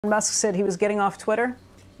Musk said he was getting off Twitter.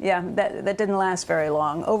 Yeah, that didn't last very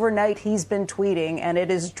long. Overnight, he's been tweeting, and it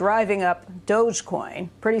is driving up Dogecoin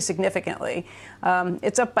pretty significantly.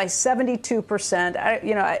 It's up by 72%.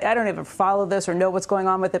 I don't even follow this or know what's going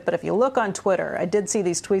on with it, but if you look on Twitter, I did see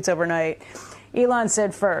these tweets overnight. Elon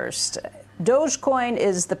said first, Dogecoin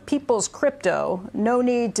is the people's crypto. No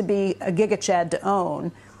need to be a gigachad to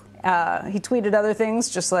own. He tweeted other things,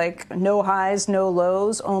 just like no highs, no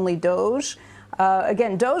lows, only Doge.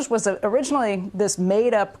 Again, Doge was originally this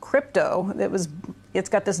made-up crypto. It's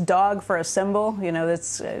got this dog for a symbol. You know,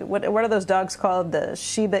 that's what are those dogs called? The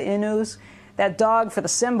Shiba Inus. That dog for the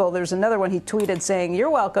symbol. There's another one he tweeted saying, "You're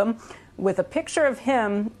welcome," with a picture of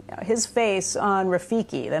him, his face on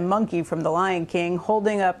Rafiki, the monkey from The Lion King,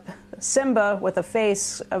 holding up Simba with a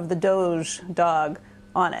face of the Doge dog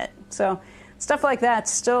on it. So stuff like that's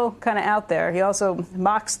still kind of out there. He also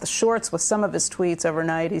mocks the shorts with some of his tweets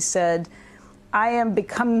overnight. He said, "I am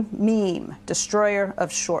become meme, destroyer of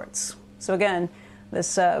shorts." So again,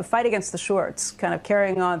 this fight against the shorts kind of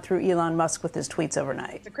carrying on through Elon Musk with his tweets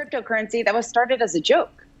overnight. It's a cryptocurrency that was started as a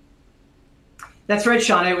joke. That's right,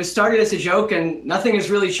 Shauna. It was started as a joke and nothing has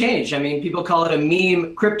really changed. I mean, people call it a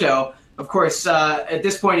meme crypto. Of course, at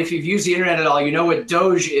this point, if you've used the internet at all, you know what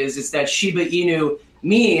Doge is. It's that Shiba Inu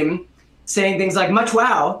meme saying things like much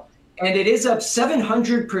wow. And it is up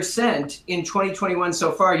 700% in 2021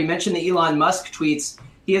 so far. You mentioned the Elon Musk tweets.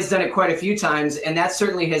 He has done it quite a few times, and that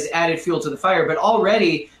certainly has added fuel to the fire. But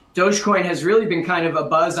already, Dogecoin has really been kind of a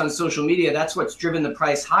buzz on social media. That's what's driven the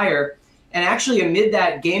price higher. And actually, amid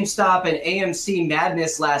that GameStop and AMC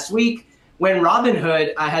madness last week, when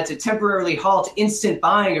Robinhood had to temporarily halt instant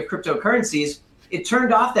buying of cryptocurrencies, it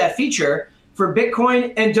turned off that feature for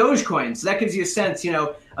Bitcoin and Dogecoin. So that gives you a sense, you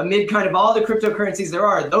know, amid kind of all the cryptocurrencies there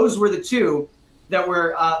are, those were the two that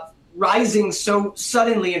were rising so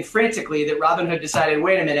suddenly and frantically that Robinhood decided,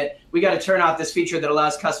 wait a minute, we got to turn off this feature that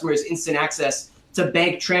allows customers instant access to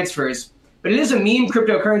bank transfers. But it is a meme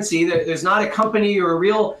cryptocurrency. There's not a company or a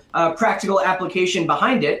real practical application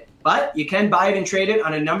behind it, but you can buy it and trade it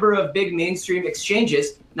on a number of big mainstream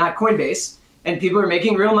exchanges, not Coinbase, and people are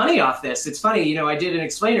making real money off this. It's funny, you know, I did an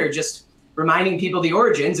explainer just reminding people the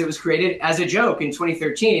origins. It was created as a joke in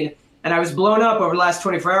 2013, and I was blown up over the last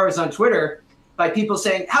 24 hours on Twitter by people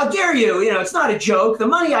saying, how dare you? You know, it's not a joke. The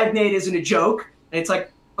money I've made isn't a joke. And it's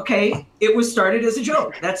like, okay, it was started as a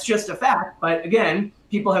joke. That's just a fact. But again,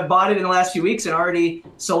 people have bought it in the last few weeks and already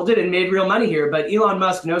sold it and made real money here. But Elon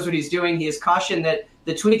Musk knows what he's doing. He has cautioned that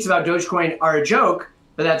the tweets about Dogecoin are a joke,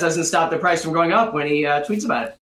 but that doesn't stop the price from going up when he tweets about it.